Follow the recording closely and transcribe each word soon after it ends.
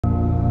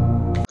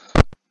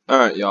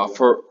Alright, y'all,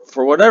 for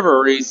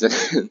whatever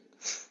reason,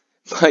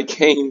 my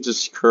game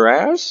just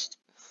crashed.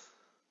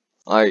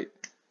 Like,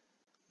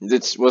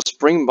 was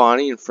Spring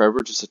Bonnie and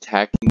Fredbear just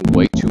attacking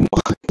way too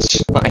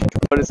much? Like,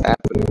 what is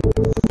happening?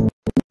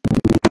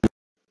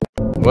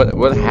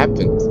 What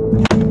happened?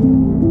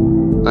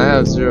 I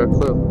have zero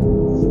clue.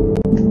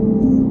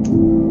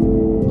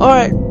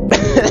 Alright.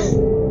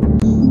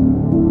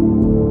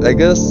 I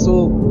guess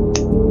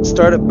we'll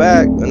start it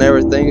back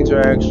whenever things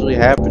are actually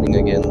happening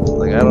again.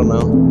 Like, I don't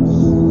know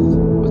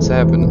what's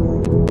happening.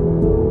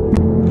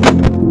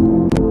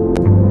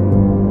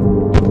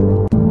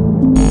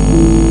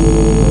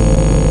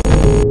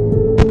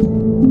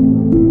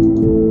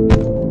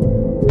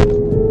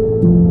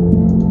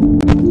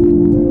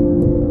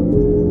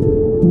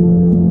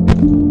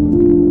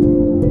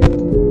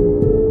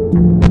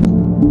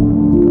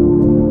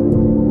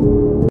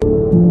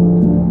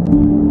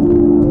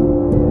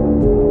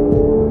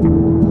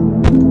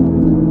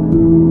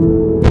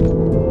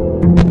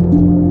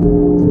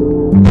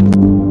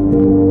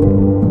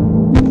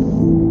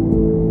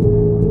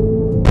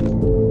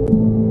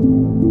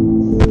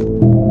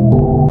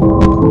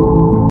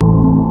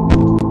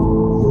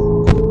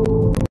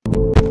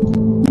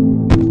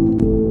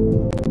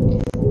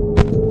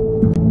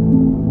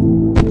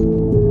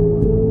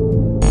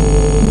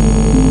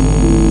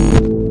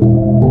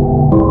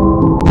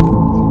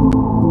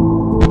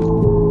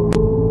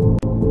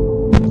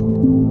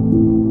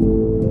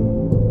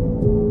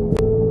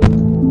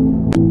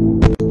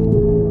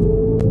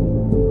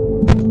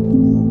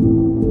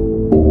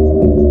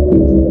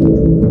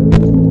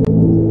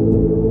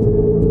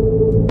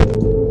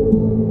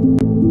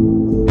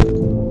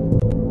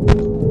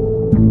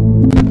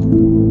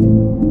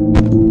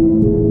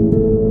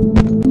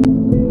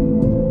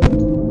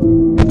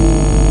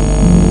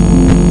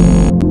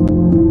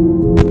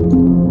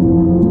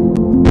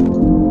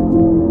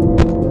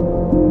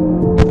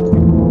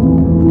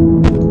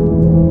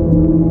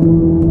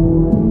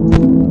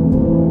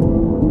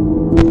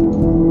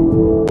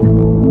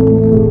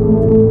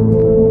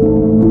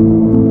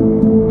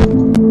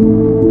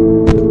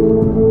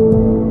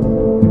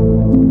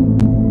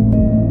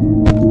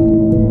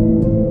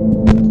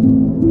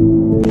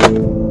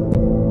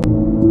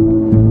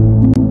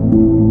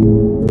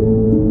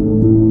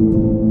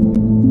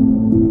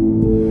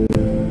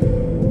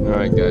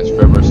 Alright guys,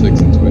 Fredbear's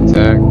 6 into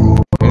attack.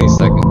 Any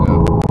second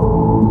now.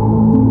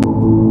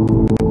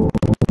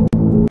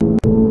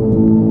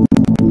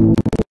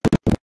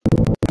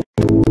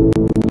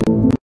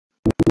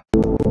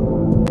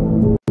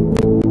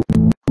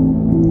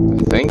 I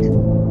think.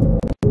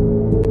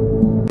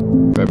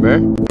 Fredbear?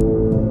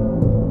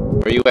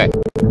 Where you at?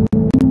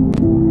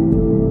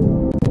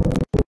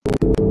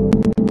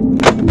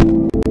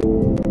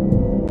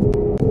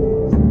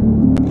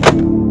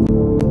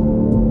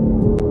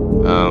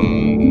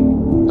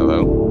 Hello?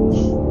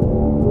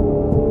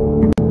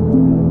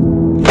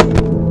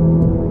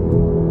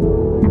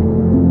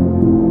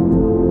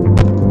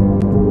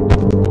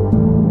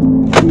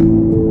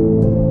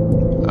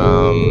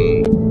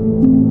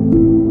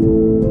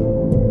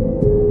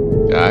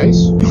 Guys?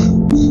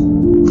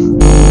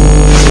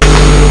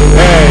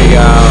 There you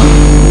go.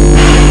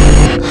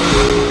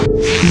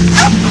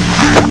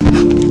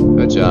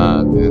 Good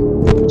job, man.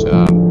 Good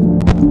job.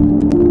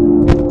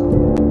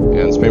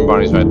 And Spring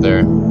Bonnie's right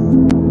there.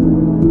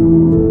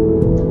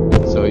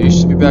 So you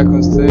should be back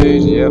on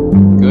stage. Yep.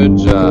 Good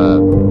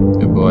job.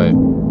 Good boy.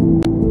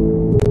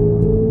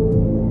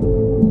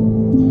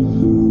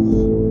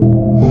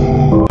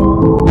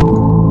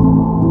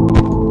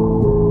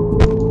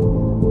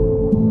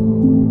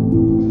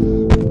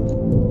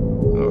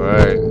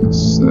 Alright,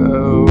 so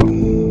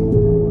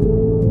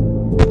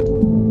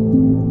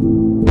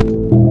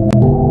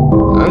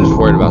I'm just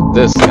worried about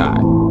this guy.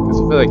 Because I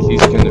feel like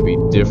he's gonna be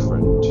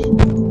different.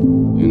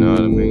 You know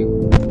what I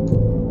mean?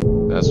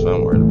 That's what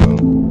I'm worried about.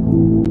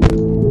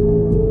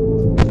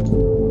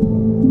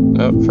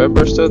 Oh,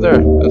 Fredbear's still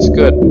there. That's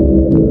good.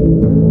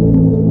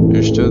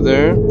 You're still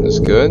there. That's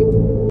good.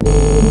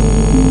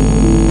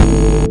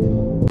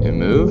 You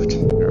moved.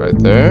 You're right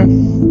there.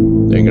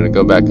 Then you're gonna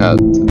go back out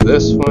to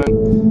this one,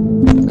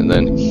 and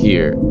then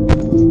here.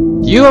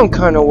 You, I'm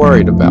kind of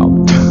worried about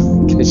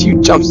because you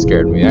jump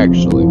scared me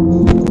actually.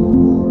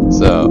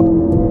 So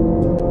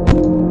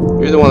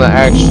you're the one that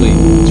actually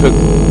took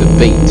the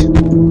bait.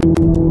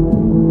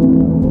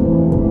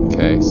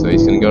 Okay, so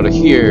he's gonna go to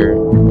here.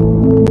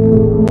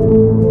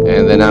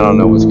 And then I don't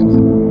know what's gonna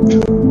happen.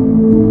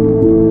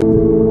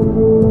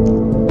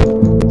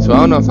 So I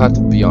don't know if I have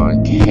to be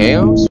on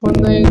chaos when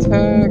they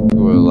attack,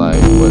 or like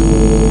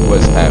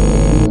what's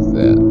happening with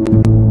that?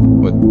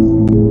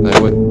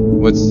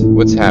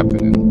 What's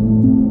happening?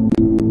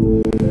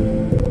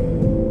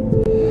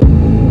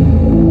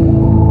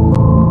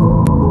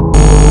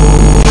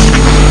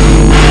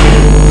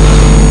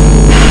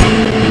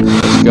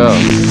 Let's go.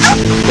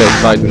 Okay,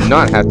 so I do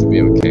not have to be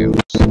on chaos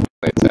when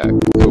they attack.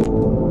 Cool.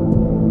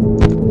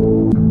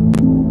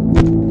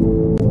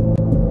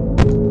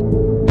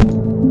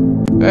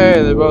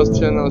 Hey, they're both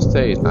chilling on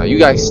stage. Now you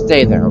guys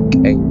stay there,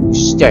 okay? You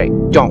stay.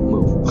 Don't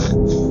move.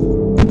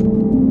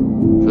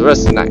 the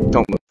rest of the night.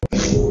 Don't move.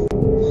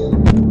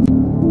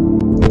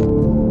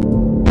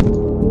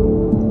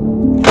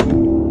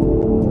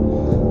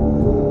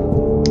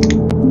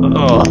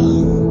 Ugh.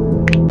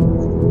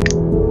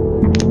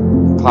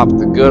 Pop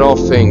the good old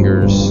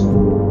fingers.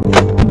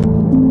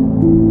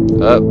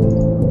 Up.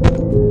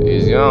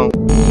 He's gone.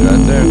 He's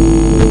right there.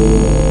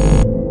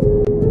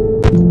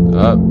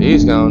 Up.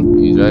 He's gone.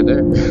 He's right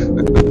there.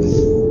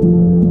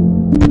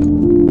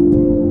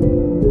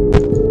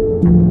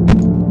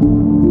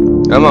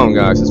 Come on,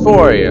 guys. It's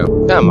 4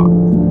 a.m. Come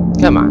on.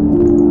 Come on.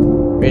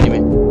 Ready,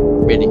 man?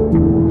 Ready?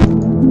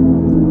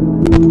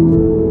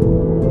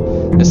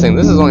 This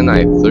is only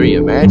night 3.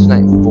 Imagine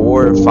night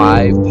 4 or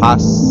 5,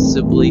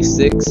 possibly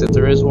 6 if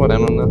there is one. I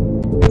don't know.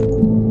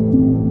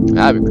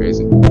 That'd be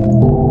crazy.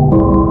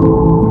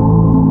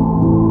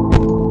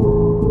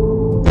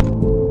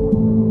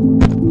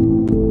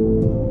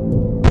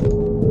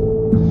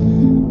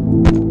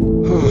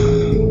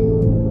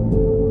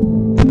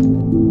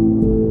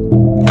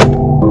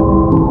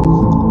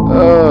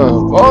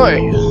 Oh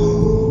boy.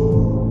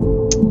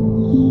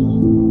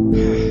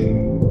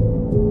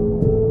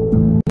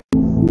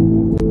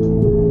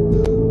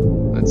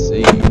 Let's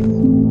see.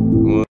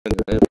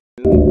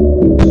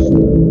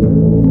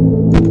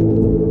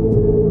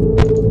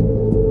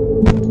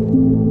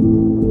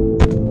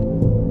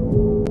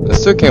 I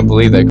still can't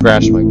believe they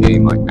crashed my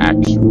game, like,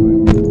 actually.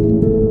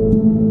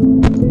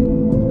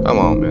 Come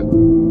on, man.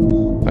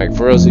 Like,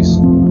 for realsies.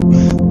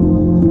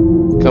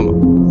 Come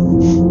on.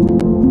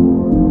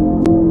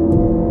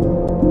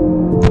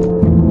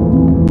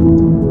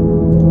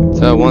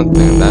 Tell one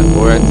thing, that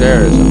boy right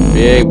there is a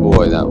big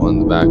boy, that one in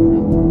the back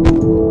room.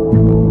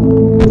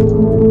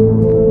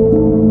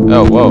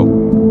 Oh, whoa.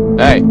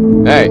 Hey,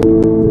 hey,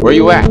 where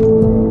you at?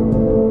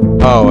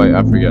 Oh, wait,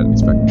 I forgot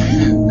Inspector.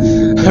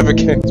 I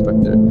forget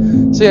Inspector.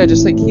 So yeah,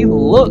 just like he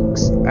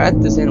looks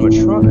at this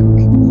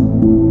animatronic.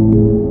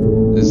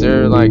 Is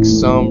there like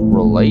some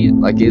related?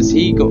 Like, is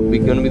he gonna be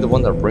the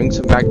one that brings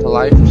him back to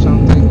life or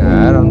something?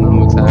 I don't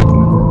know exactly.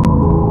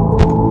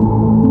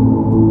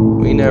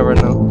 We never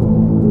know.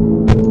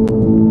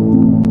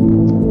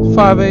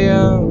 5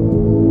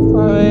 a.m.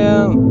 5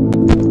 a.m.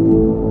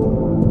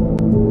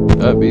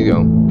 Up he's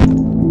gone.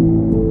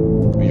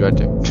 He's right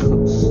there.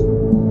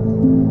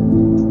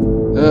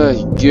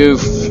 You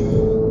goof.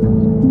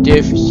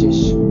 Doofuses.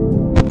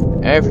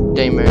 Every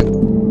day, man.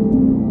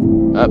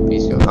 Up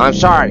he's gone. I'm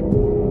sorry.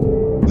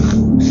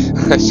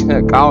 I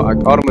called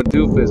him a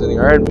doofus and he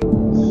heard me.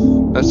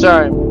 I'm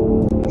sorry.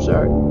 I'm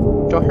sorry.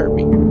 Don't hurt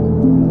me.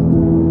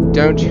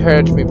 Don't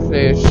hurt me,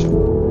 please.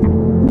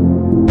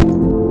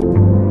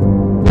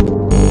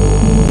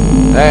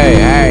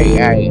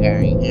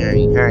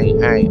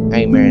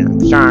 Hey, man, I'm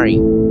sorry.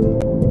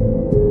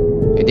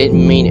 I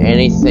didn't mean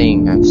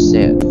anything I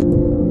said.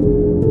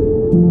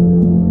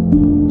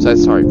 So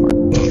that's sorry part.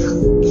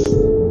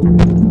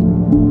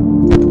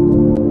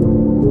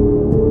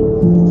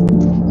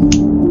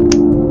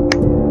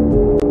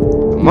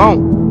 Come on.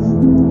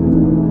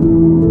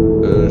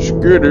 Let's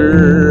get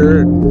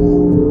it.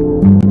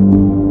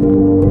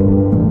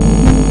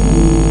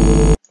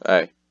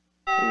 Hey,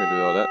 I'm gonna do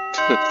all that.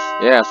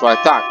 Yeah, that's what I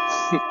thought.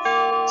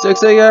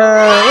 6 a.m.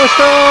 Let's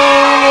go!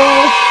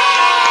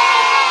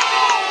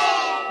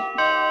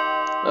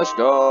 Let's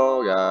go,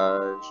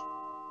 guys.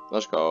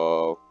 Let's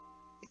go.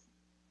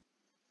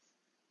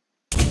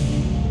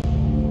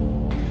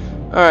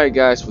 Alright,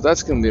 guys. Well,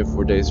 that's gonna be it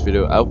for today's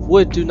video. I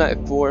would do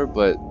night 4,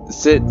 but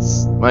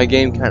since my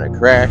game kind of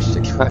crashed,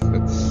 it kind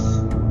of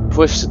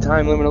pushed the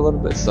time limit a little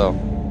bit. So,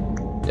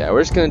 yeah,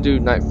 we're just gonna do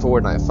night 4,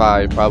 night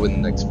 5, probably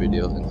in the next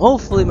video, and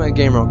hopefully my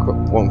game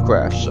won't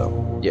crash. So,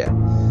 yeah.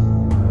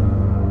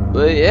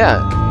 But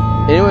yeah,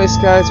 anyways,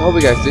 guys, I hope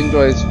you guys did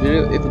enjoy this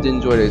video. If you did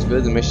enjoy this video,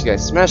 then make sure you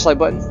guys smash the like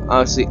button,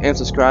 obviously, and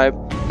subscribe.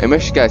 And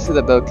make sure you guys hit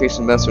that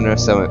notification bell so you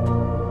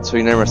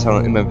never miss out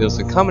on my videos.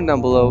 And comment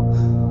down below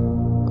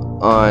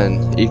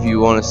on if you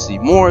want to see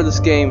more of this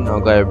game, and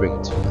I'll gladly bring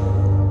it to you.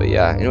 But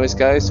yeah, anyways,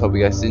 guys, hope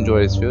you guys did enjoy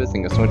this video.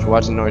 Thank you so much for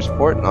watching and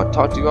support, and I'll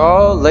talk to you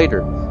all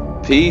later.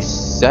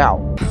 Peace out.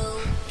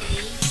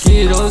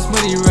 Get all this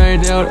money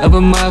right out of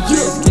my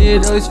face.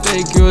 Get all these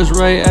fake girls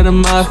right out of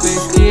my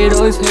face. Get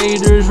all these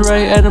haters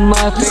right out of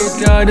my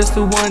face. God is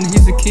the one,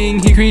 he's the king,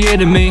 he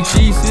created me.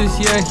 Jesus,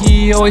 yeah,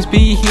 he always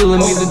be healing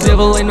me. The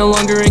devil ain't no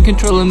longer in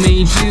control of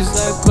me. Jesus,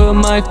 I put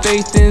my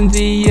faith in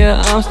thee,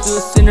 yeah. I'm still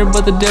a sinner,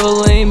 but the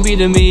devil ain't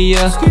beating me,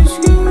 yeah.